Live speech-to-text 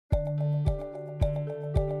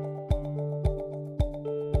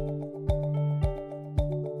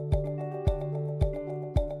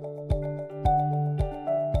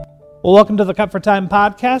Well, welcome to the Cut for Time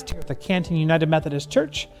podcast here at the Canton United Methodist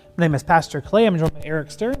Church. My name is Pastor Clay. I'm joined by Eric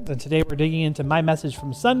Stearns, and today we're digging into my message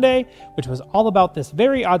from Sunday, which was all about this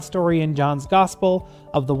very odd story in John's Gospel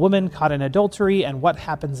of the woman caught in adultery and what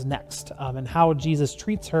happens next, and how Jesus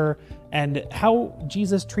treats her and how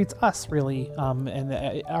Jesus treats us, really,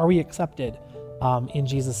 and are we accepted in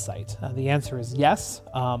Jesus' sight? The answer is yes,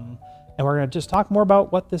 and we're going to just talk more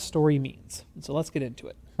about what this story means. So let's get into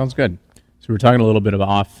it. Sounds good. So we're talking a little bit of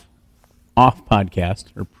off podcast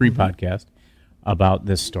or pre-podcast about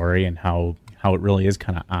this story and how it really is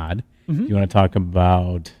kind of odd. Do you want to talk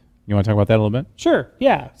about that a little bit? Sure.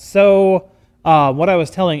 Yeah. So what I was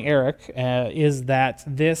telling Eric is that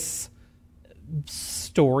this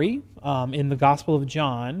story in the Gospel of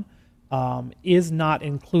John is not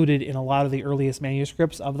included in a lot of the earliest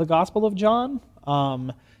manuscripts of the Gospel of John.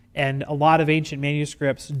 And a lot of ancient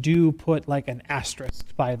manuscripts do put like an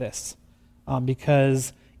asterisk by this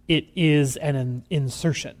because it is an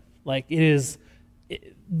insertion. Like it is,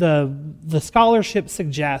 the scholarship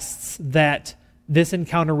suggests that this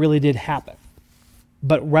encounter really did happen.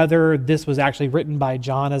 But whether this was actually written by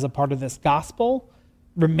John as a part of this gospel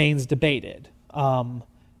remains debated.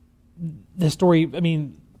 This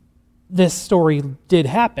story did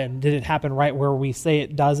happen. Did it happen right where we say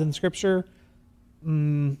it does in Scripture?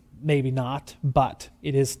 Maybe not, but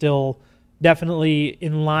it is still definitely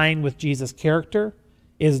in line with Jesus' character,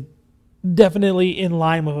 is definitely in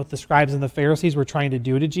line with what the scribes and the Pharisees were trying to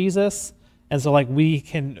do to Jesus. And so we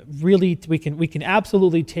can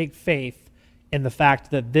absolutely take faith in the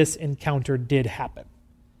fact that this encounter did happen.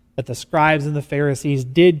 That the scribes and the Pharisees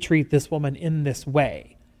did treat this woman in this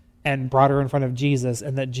way and brought her in front of Jesus,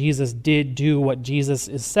 and that Jesus did do what Jesus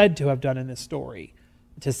is said to have done in this story,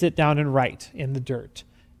 to sit down and write in the dirt,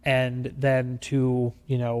 and then to,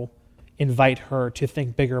 invite her to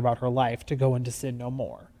think bigger about her life, to go into sin no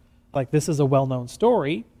more. Like, this is a well-known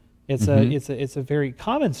story. It's a very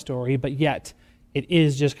common story, but yet it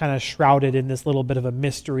is just kind of shrouded in this little bit of a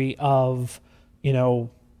mystery of,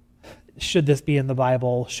 should this be in the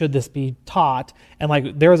Bible? Should this be taught?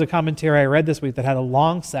 And there was a commentary I read this week that had a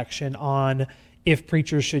long section on if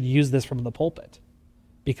preachers should use this from the pulpit,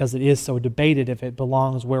 because it is so debated if it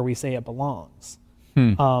belongs where we say it belongs.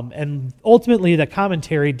 And ultimately, the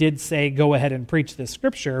commentary did say, go ahead and preach this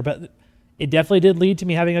scripture, but it definitely did lead to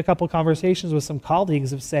me having a couple conversations with some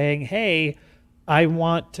colleagues of saying, hey, I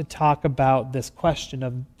want to talk about this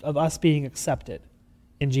question of us being accepted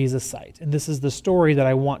in Jesus' sight. And this is the story that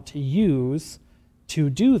I want to use to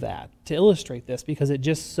do that, to illustrate this, because it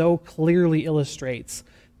just so clearly illustrates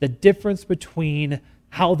the difference between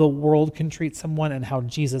how the world can treat someone and how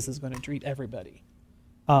Jesus is going to treat everybody.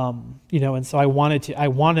 And so I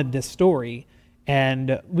wanted this story,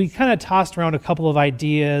 and we kind of tossed around a couple of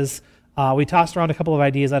ideas. We tossed around a couple of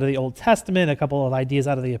ideas out of the Old Testament, a couple of ideas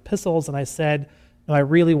out of the epistles, and I said, no, I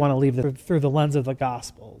really want to leave this through the lens of the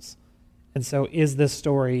Gospels. And so is this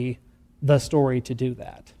story the story to do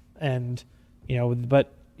that? And,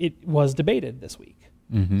 but it was debated this week.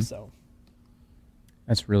 So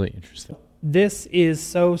that's really interesting.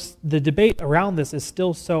 The debate around this is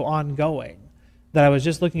still so ongoing that I was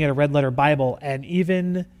just looking at a red letter Bible, and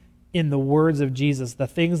even in the words of Jesus, the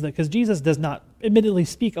things because Jesus does not admittedly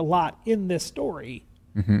speak a lot in this story,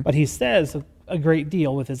 but he says a great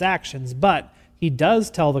deal with his actions, but he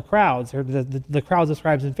does tell the crowds, or the crowds of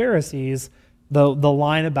scribes and Pharisees, the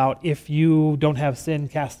line about, if you don't have sin,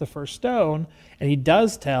 cast the first stone. And he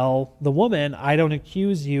does tell the woman, I don't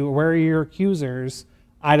accuse you. Where are your accusers?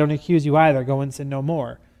 I don't accuse you either. Go and sin no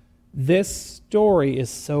more. This story is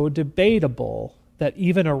so debatable that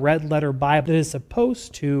even a red letter Bible that is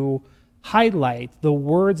supposed to highlight the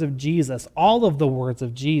words of Jesus, all of the words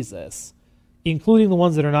of Jesus, including the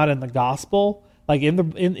ones that are not in the gospel, like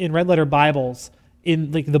in red letter Bibles,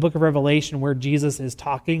 in the book of Revelation where Jesus is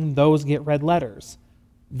talking, those get red letters.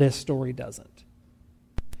 This story doesn't.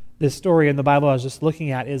 This story in the Bible I was just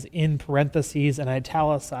looking at is in parentheses and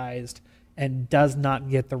italicized and does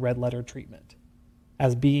not get the red letter treatment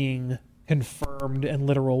as being confirmed and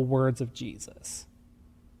literal words of Jesus.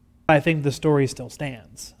 I think the story still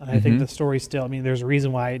stands. And I think the story still, there's a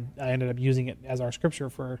reason why I ended up using it as our scripture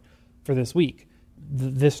for this week.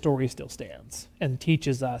 This story still stands and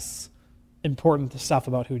teaches us important stuff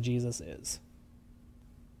about who Jesus is.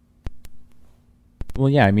 Well,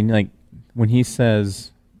 yeah, when he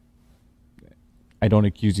says, I don't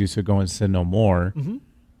accuse you, so go and sin no more,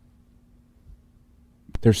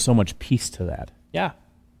 there's so much peace to that. Yeah.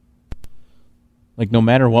 No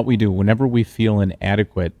matter what we do, whenever we feel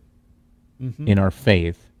inadequate in our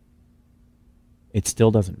faith, it still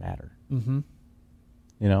doesn't matter.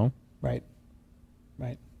 Right.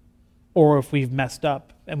 or if we've messed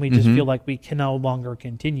up and we just feel like we can no longer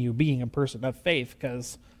continue being a person of faith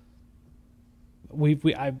because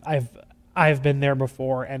I've been there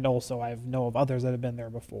before, and also I know of others that have been there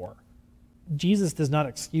before. Jesus does not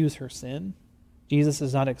excuse her sin. Jesus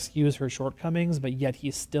does not excuse her shortcomings, but yet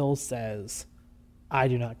he still says, I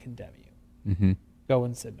do not condemn you. Go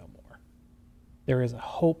and sin no more. There is a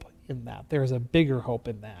hope in that. There is a bigger hope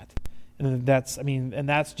in that. And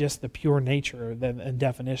that's just the pure nature and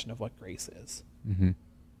definition of what grace is.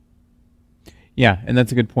 Yeah, and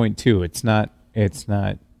that's a good point too. It's not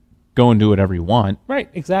go and do whatever you want. Right,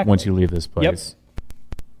 exactly. Once you leave this place.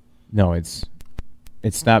 No, it's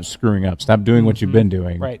stop screwing up. Stop doing what you've been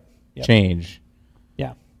doing. Right. Yep. Change.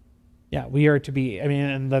 Yeah, we are to be,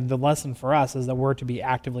 and the lesson for us is that we're to be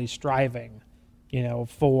actively striving,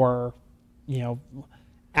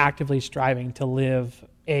 actively striving to live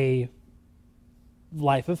a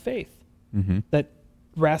life of faith that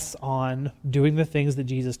rests on doing the things that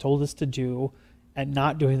Jesus told us to do and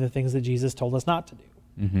not doing the things that Jesus told us not to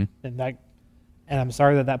do. And I'm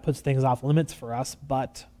sorry that puts things off limits for us,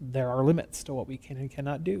 but there are limits to what we can and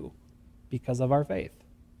cannot do because of our faith.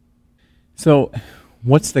 So,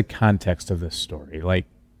 what's the context of this story?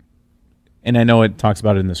 And I know it talks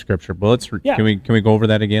about it in the scripture, but can we go over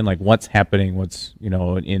that again? Like, what's happening? What's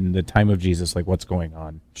in the time of Jesus? Like, what's going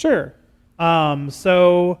on? Sure.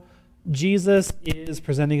 So Jesus is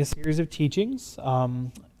presenting a series of teachings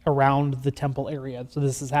around the temple area. So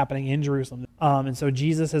this is happening in Jerusalem. And so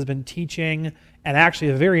Jesus has been teaching, and actually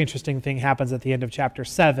a very interesting thing happens at the end of chapter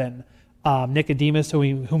 7. Nicodemus,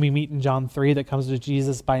 whom we meet in John 3, that comes to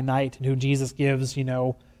Jesus by night, and who Jesus gives,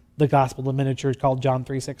 the gospel in miniature called John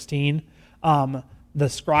 3:16. The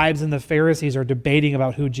scribes and the Pharisees are debating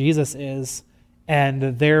about who Jesus is,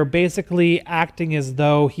 and they're basically acting as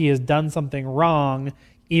though he has done something wrong,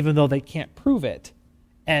 even though they can't prove it.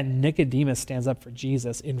 And Nicodemus stands up for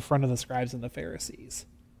Jesus in front of the scribes and the Pharisees.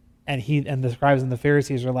 And the scribes and the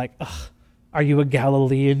Pharisees are like, ugh, are you a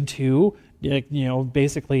Galilean too?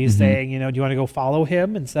 Basically saying, do you want to go follow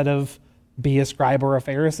him instead of be a scribe or a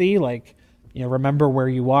Pharisee? Remember where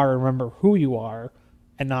you are, remember who you are,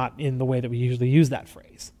 and not in the way that we usually use that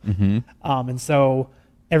phrase. And so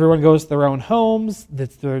everyone goes to their own homes.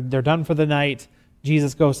 They're done for the night.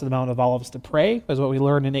 Jesus goes to the Mount of Olives to pray, is what we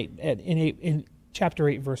learn in chapter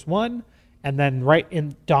 8, verse 1. And then right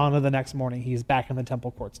in dawn of the next morning, he's back in the temple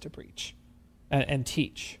courts to preach and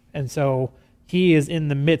teach. And so he is in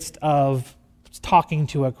the midst of talking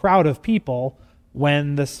to a crowd of people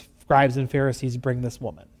when the scribes and Pharisees bring this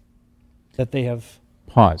woman that they have...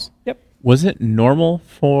 Pause. Yep. Was it normal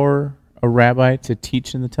for a rabbi to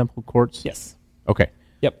teach in the temple courts? Yes. Okay.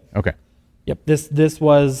 Yep. Okay. Yep.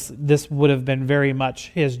 This would have been very much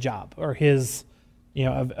his job, or his,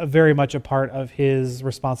 very much a part of his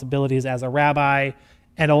responsibilities as a rabbi,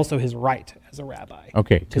 and also his right as a rabbi.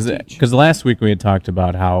 Okay. Because last week we had talked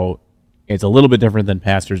about how it's a little bit different than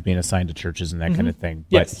pastors being assigned to churches and that kind of thing.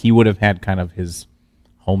 But he would have had kind of his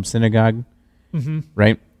home synagogue,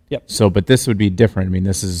 right? Yep. So, but this would be different. I mean,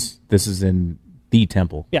 this is in the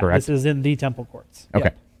temple, correct? Yeah, this is in the temple courts. Okay.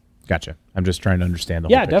 Yep. Gotcha. I'm just trying to understand the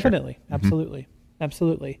whole picture. Definitely.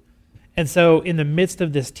 Absolutely. And so in the midst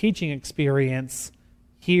of this teaching experience,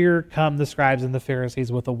 here come the scribes and the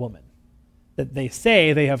Pharisees with a woman that they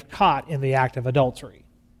say they have caught in the act of adultery.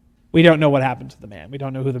 We don't know what happened to the man. We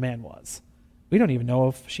don't know who the man was. We don't even know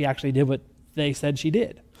if she actually did what they said she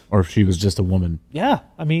did. Or if she was just a woman. Yeah.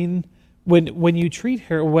 I mean, when you treat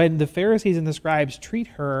her, when the Pharisees and the scribes treat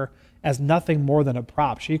her as nothing more than a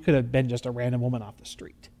prop, she could have been just a random woman off the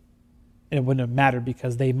street. And it wouldn't have mattered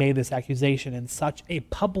because they made this accusation in such a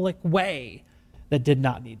public way that did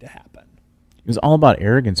not need to happen. It was all about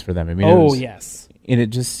arrogance for them. I mean, yes. And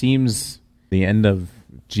it just seems the end of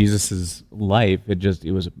Jesus's life,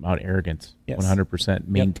 it was about arrogance. Yes. 100%.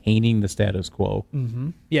 Maintaining the status quo.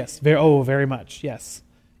 Yes. Very much. Yes.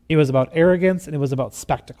 It was about arrogance, and it was about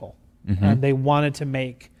spectacle. And they wanted to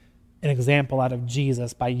make an example out of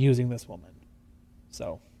Jesus by using this woman.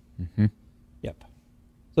 So, yep.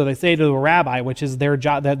 So they say to the rabbi, which is their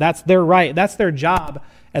job, that's their right, that's their job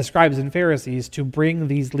as scribes and Pharisees, to bring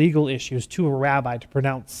these legal issues to a rabbi to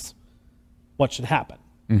pronounce what should happen.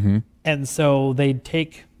 And so they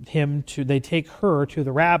take her to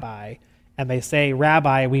the rabbi, and they say,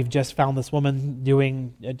 Rabbi, we've just found this woman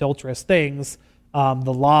doing adulterous things.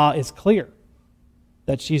 The law is clear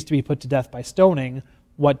that she's to be put to death by stoning.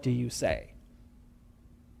 What do you say?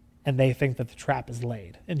 And they think that the trap is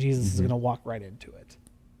laid, and Jesus is going to walk right into it.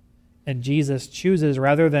 And Jesus chooses,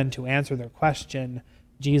 rather than to answer their question,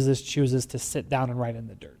 Jesus chooses to sit down and write in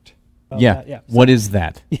the dirt. What is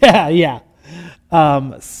that? Yeah.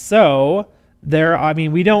 So there, I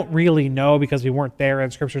mean, we don't really know because we weren't there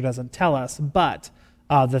and Scripture doesn't tell us, but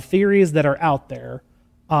the theories that are out there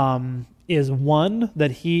is one,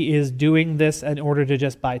 that he is doing this in order to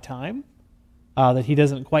just buy time, that he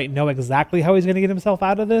doesn't quite know exactly how he's going to get himself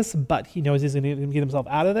out of this, but he knows he's going to get himself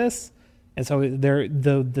out of this. And so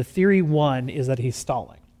the theory one is that he's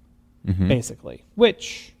stalling, basically,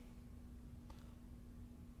 which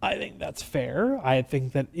I think that's fair. I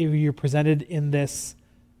think that if you're presented in this,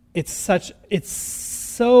 it's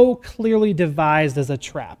so clearly devised as a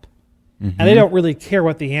trap. And they don't really care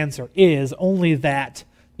what the answer is, only that,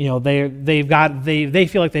 you know, they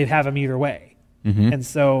feel like they have him either way. And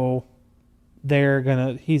so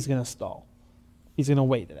he's gonna stall. He's gonna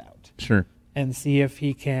wait it out. Sure. And see if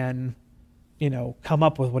he can, you know, come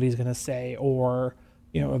up with what he's gonna say, or,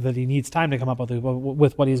 you know, that he needs time to come up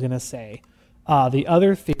with what he's gonna say. The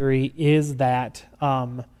other theory is that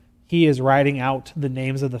he is writing out the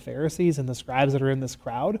names of the Pharisees and the scribes that are in this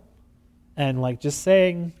crowd, and like just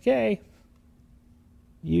saying, okay,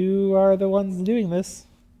 you are the ones doing this,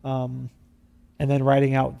 and then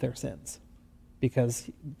writing out their sins, because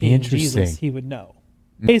being Jesus, he would know.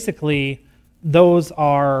 Basically, those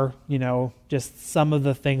are, you know, just some of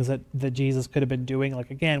the things that Jesus could have been doing.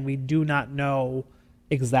 Like, again, we do not know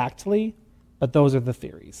exactly, but those are the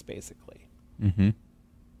theories, basically.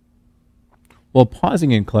 Well,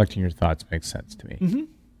 pausing and collecting your thoughts makes sense to me,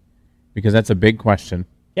 because that's a big question.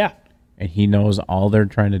 Yeah. And he knows all they're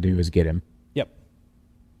trying to do is get him. Yep.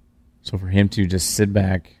 So for him to just sit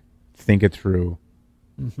back, think it through,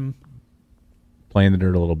 play in the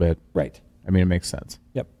dirt a little bit. Right. I mean, it makes sense.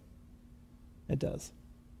 Yep. It does.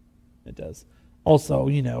 It does. Also,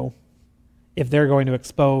 you know, if they're going to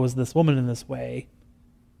expose this woman in this way,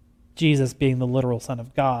 Jesus, being the literal Son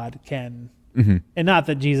of God, can... And not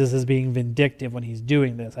that Jesus is being vindictive when he's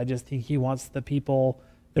doing this. I just think he wants the people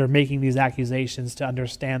that are making these accusations to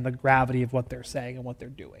understand the gravity of what they're saying and what they're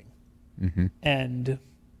doing. And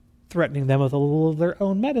threatening them with a little of their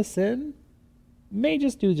own medicine may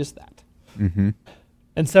just do just that.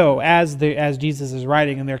 And so as Jesus is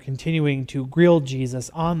writing and they're continuing to grill Jesus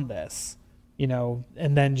on this, you know,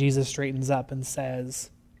 and then Jesus straightens up and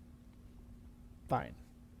says, fine,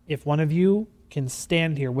 if one of you can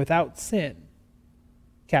stand here without sin,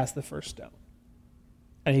 cast the first stone.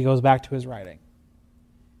 And he goes back to his writing.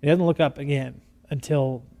 He doesn't look up again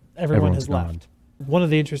until everyone has left. One of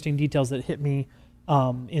the interesting details that hit me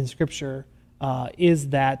in Scripture is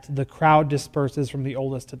that the crowd disperses from the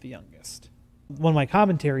oldest to the youngest. One of my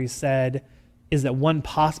commentaries said is that one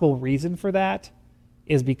possible reason for that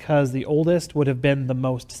is because the oldest would have been the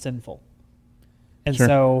most sinful. And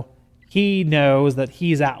so he knows that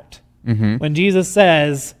he's out. When Jesus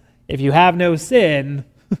says, if you have no sin,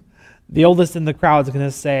 the oldest in the crowd is going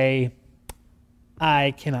to say,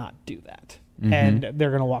 I cannot do that. And they're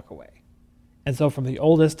going to walk away. And so from the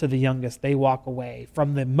oldest to the youngest, they walk away.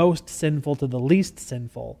 From the most sinful to the least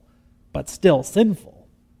sinful, but still sinful,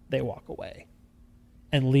 they walk away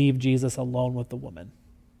and leave Jesus alone with the woman.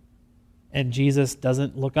 And Jesus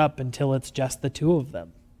doesn't look up until it's just the two of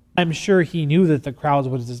them. I'm sure he knew that the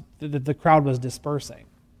crowd was dispersing.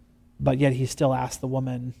 But yet he still asked the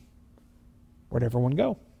woman, where'd everyone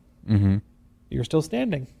go? You're still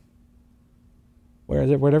standing. Where'd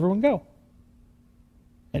everyone go?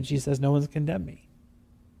 And she says, no one's condemned me.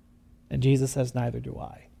 And Jesus says, neither do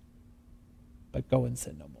I. But go and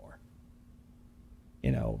sin no more.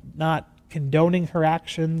 You know, not condoning her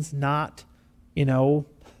actions, not, you know,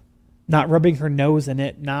 not rubbing her nose in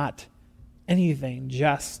it, not anything,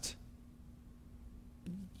 just,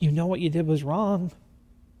 you know what you did was wrong.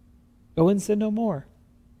 Go and sin no more.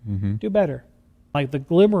 Do better. Like the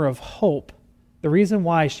glimmer of hope, the reason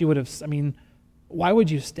why she would have, I mean, why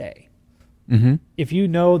would you stay? If you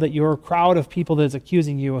know that your crowd of people that's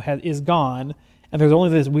accusing you is gone, and there's only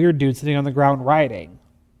this weird dude sitting on the ground writing,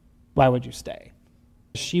 why would you stay?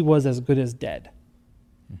 She was as good as dead.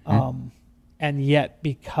 And yet,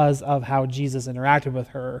 because of how Jesus interacted with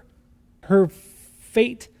her, her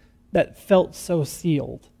fate that felt so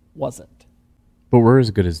sealed wasn't. But we're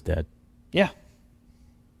as good as dead. Yeah.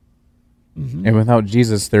 And without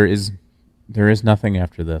Jesus, there is nothing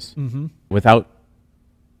after this. Without,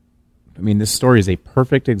 I mean, this story is a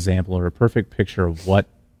perfect example or a perfect picture of what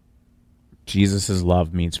Jesus'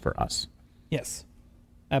 love means for us. Yes,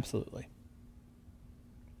 absolutely.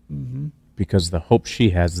 Because the hope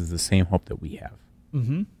she has is the same hope that we have.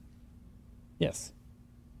 Yes.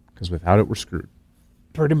 Because without it, we're screwed.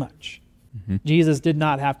 Pretty much. Jesus did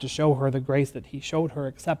not have to show her the grace that he showed her,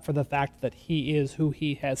 except for the fact that he is who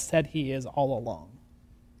he has said he is all along.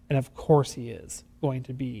 And of course he is. going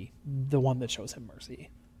to be the one that shows him mercy,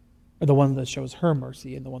 or the one that shows her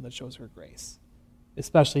mercy and the one that shows her grace,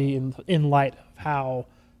 especially in light of how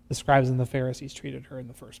the scribes and the Pharisees treated her in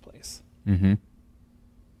the first place. Mm-hmm.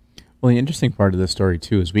 Well, the interesting part of this story,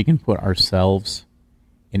 too, is we can put ourselves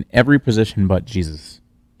in every position but Jesus'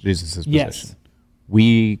 position. Yes.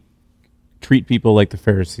 We treat people like the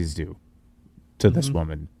Pharisees do to this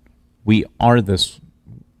woman. We are this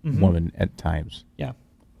woman at times. Yeah.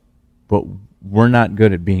 But we're not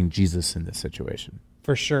good at being Jesus in this situation.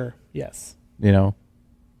 For sure, yes. You know?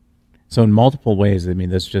 So in multiple ways, I mean,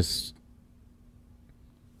 this just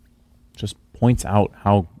points out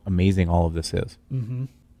how amazing all of this is. Mm-hmm.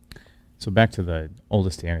 So back to the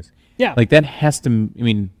oldest to youngest. Yeah. Like that has to, I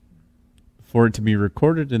mean, for it to be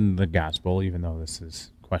recorded in the gospel, even though this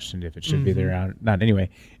is questioned if it should be there or not anyway,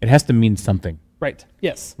 it has to mean something. Right,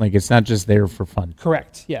 yes. Like it's not just there for fun.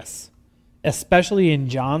 Correct, yes. Especially in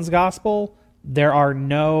John's gospel, there are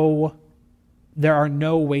no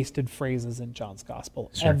wasted phrases in John's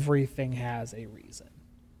gospel. Sure. Everything has a reason.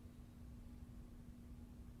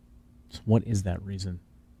 So what is that reason?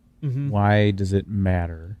 Why does it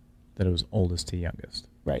matter that it was oldest to youngest?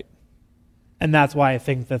 Right. And that's why I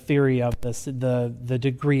think the theory of this, the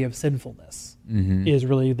degree of sinfulness is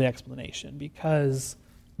really the explanation, because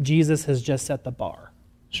Jesus has just set the bar.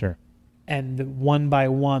 Sure. And one by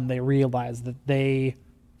one, they realize that they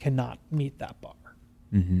cannot meet that bar.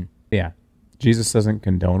 Mm-hmm. Yeah. Jesus doesn't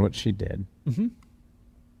condone what she did,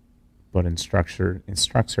 but instructs her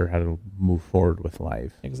how to move forward with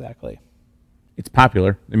life. Exactly. It's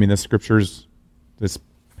popular. I mean, this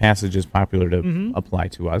passage is popular to apply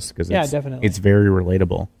to us because definitely. It's very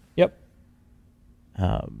relatable. Yep.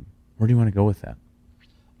 Where do you want to go with that?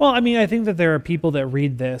 Well, I mean, I think that there are people that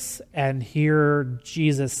read this and hear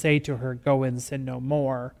Jesus say to her, "Go and sin no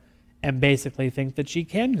more," and basically think that she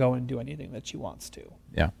can go and do anything that she wants to.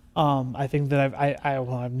 Yeah. I think that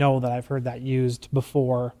I know that I've heard that used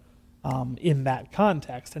before in that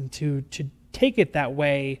context, and to take it that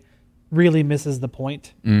way really misses the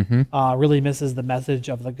point. Really misses the message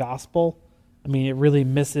of the gospel. I mean, it really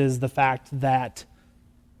misses the fact that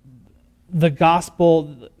the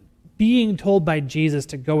gospel, being told by Jesus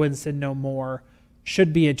to go and sin no more,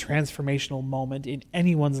 should be a transformational moment in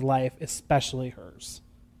anyone's life, especially hers.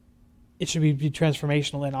 It should be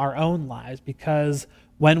transformational in our own lives, because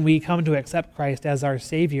when we come to accept Christ as our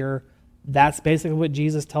Savior, that's basically what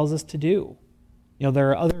Jesus tells us to do. You know,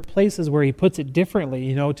 there are other places where he puts it differently,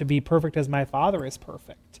 you know, to be perfect as my Father is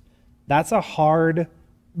perfect. That's a hard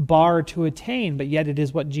bar to attain, but yet it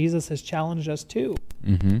is what Jesus has challenged us to.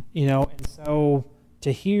 You know, and so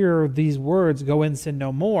to hear these words, "Go and sin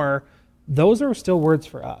no more," those are still words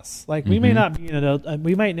for us. Like we may not be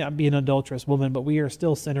an adulterous woman, but we are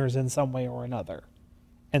still sinners in some way or another.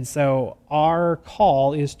 And so our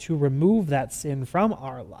call is to remove that sin from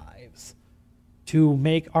our lives, to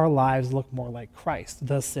make our lives look more like Christ,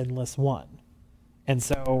 the sinless one. And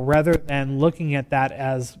so rather than looking at that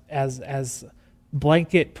as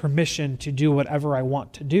blanket permission to do whatever I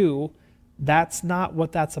want to do, that's not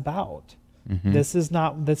what that's about. This is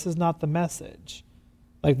not the message.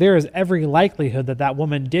 Like, there is every likelihood that that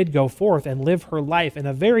woman did go forth and live her life in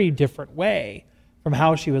a very different way from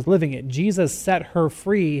how she was living it. Jesus set her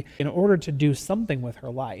free in order to do something with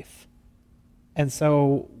her life. And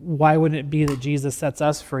so why wouldn't it be that Jesus sets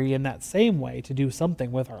us free in that same way to do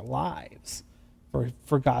something with our lives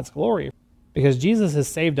for God's glory? Because Jesus has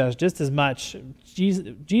saved us just as much.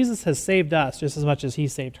 Jesus has saved us just as much as he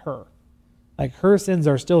saved her. Like, her sins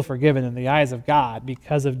are still forgiven in the eyes of God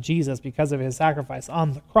because of Jesus, because of his sacrifice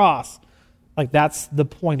on the cross. Like, that's the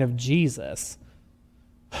point of Jesus.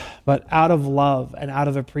 But out of love and out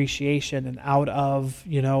of appreciation and out of,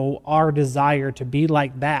 you know, our desire to be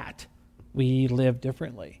like that, we live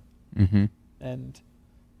differently. And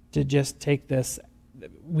to just take this,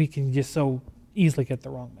 we can just so easily get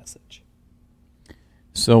the wrong message.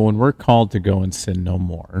 So when we're called to go and sin no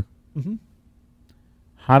more,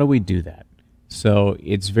 how do we do that? So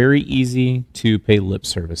it's very easy to pay lip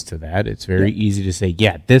service to that. It's very easy to say,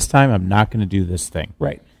 yeah, this time I'm not going to do this thing.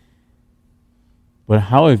 Right. But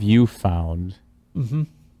how have you found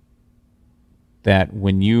that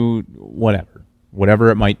when you, whatever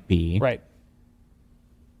it might be, Right.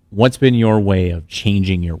 what's been your way of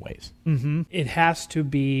changing your ways? It has to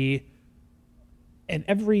be an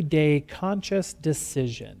everyday conscious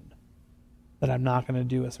decision that I'm not going to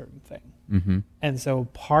do a certain thing. And so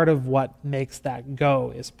part of what makes that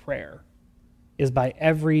go is prayer, is by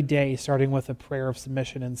every day starting with a prayer of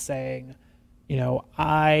submission and saying, you know,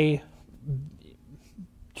 I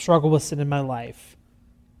struggle with sin in my life,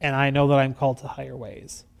 and I know that I'm called to higher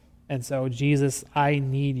ways. And so, Jesus, I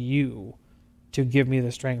need you to give me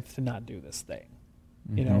the strength to not do this thing.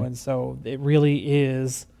 You know, and so it really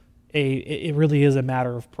is a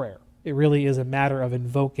matter of prayer. It really is a matter of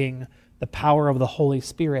invoking the power of the Holy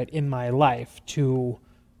Spirit in my life to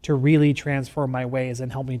really transform my ways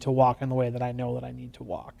and help me to walk in the way that I know that I need to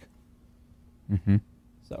walk.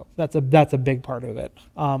 So that's a big part of it.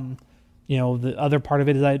 You know, the other part of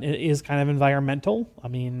it is kind of environmental. I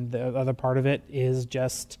mean, the other part of it is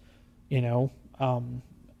just, you know,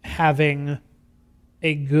 having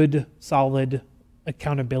a good, solid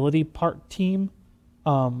accountability team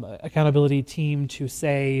to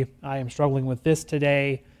say, I am struggling with this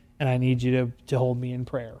today, and I need you to hold me in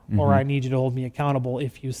prayer, or I need you to hold me accountable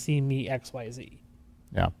if you see me XYZ.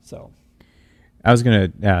 Yeah. So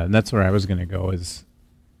and that's where I was gonna go is,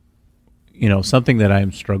 you know, something that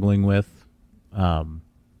I'm struggling with.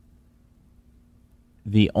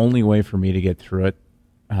 The only way for me to get through it,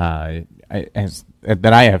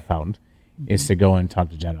 that I have found, is to go and talk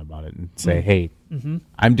to Jenna about it and say, hey,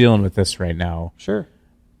 I'm dealing with this right now. Sure.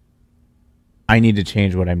 I need to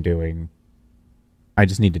change what I'm doing. I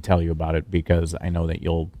just need to tell you about it because I know that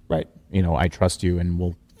you'll, you know, I trust you and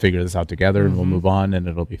we'll figure this out together and we'll move on and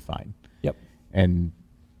it'll be fine. Yep. And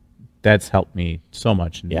that's helped me so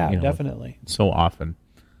much. And, yeah, you know, definitely. So often.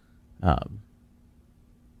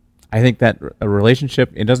 I think that a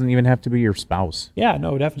relationship, it doesn't even have to be your spouse. Yeah,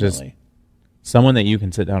 no, definitely. Just someone that you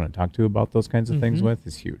can sit down and talk to about those kinds of things with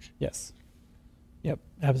is huge. Yes. Yep,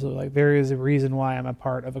 absolutely. Like, there is a reason why I'm a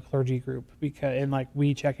part of a clergy group, and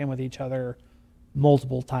we check in with each other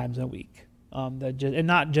multiple times a week. And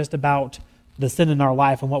not just about the sin in our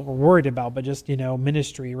life and what we're worried about, but just, you know,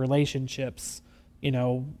 ministry, relationships. You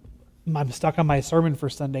know, I'm stuck on my sermon for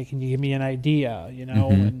Sunday. Can you give me an idea? You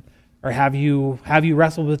know, or have you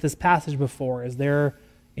wrestled with this passage before? Is there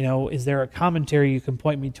a commentary you can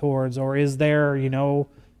point me towards, or is there an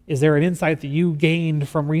insight that you gained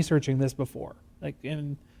from researching this before? But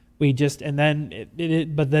then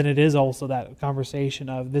it is also that conversation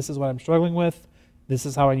of, this is what I'm struggling with. This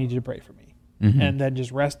is how I need you to pray for me. And then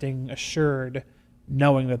just resting assured,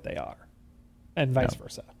 knowing that they are, and vice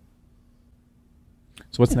versa.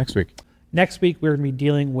 So what's next week? Next week, we're going to be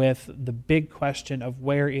dealing with the big question of,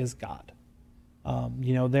 where is God?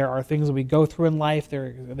 You know, there are things that we go through in life.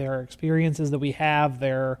 There are experiences that we have.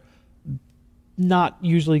 They're not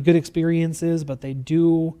usually good experiences, but they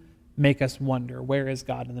do make us wonder, where is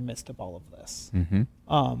God in the midst of all of this?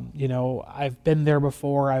 You know, I've been there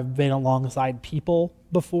before. I've been alongside people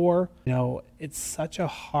before. You know, it's such a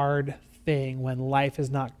hard thing when life is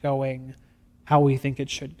not going how we think it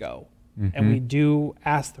should go. And we do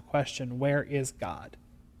ask the question, where is God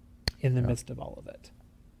in the midst of all of it?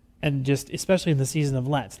 And just, especially in the season of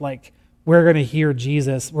Lent, like, we're going to hear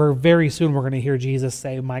Jesus, very soon we're going to hear Jesus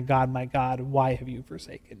say, my God, why have you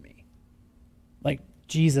forsaken me? Like,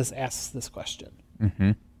 Jesus asks this question.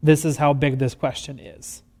 This is how big this question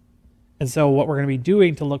is. And so what we're going to be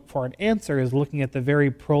doing to look for an answer is looking at the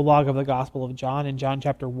very prologue of the Gospel of John in John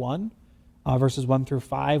chapter 1, verses 1 through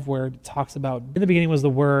 5, where it talks about, in the beginning was the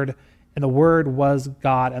Word, and the Word was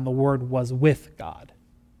God, and the Word was with God.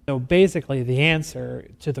 So basically, the answer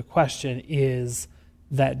to the question is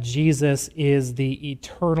that Jesus is the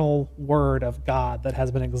eternal Word of God that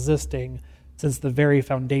has been existing since the very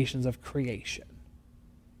foundations of creation.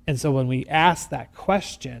 And so when we ask that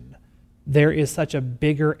question, there is such a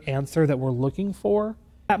bigger answer that we're looking for.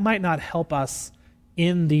 That might not help us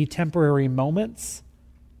in the temporary moments,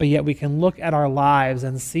 but yet we can look at our lives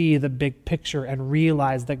and see the big picture and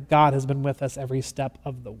realize that God has been with us every step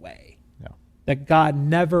of the way. Yeah. That God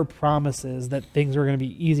never promises that things are going to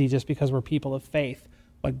be easy just because we're people of faith.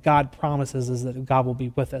 What God promises is that God will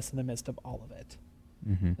be with us in the midst of all of it.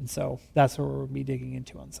 And so that's what we'll be digging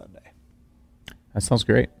into on Sunday. That sounds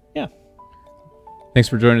great. Yeah. Thanks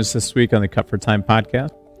for joining us this week on the Cut for Time podcast.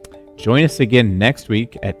 Join us again next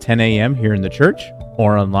week at 10 a.m. here in the church,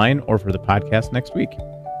 or online, or for the podcast next week.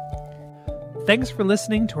 Thanks for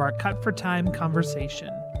listening to our Cut for Time conversation.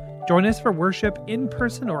 Join us for worship in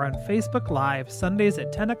person or on Facebook Live Sundays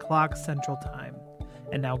at 10 o'clock Central Time.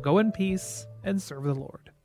 And now go in peace and serve the Lord.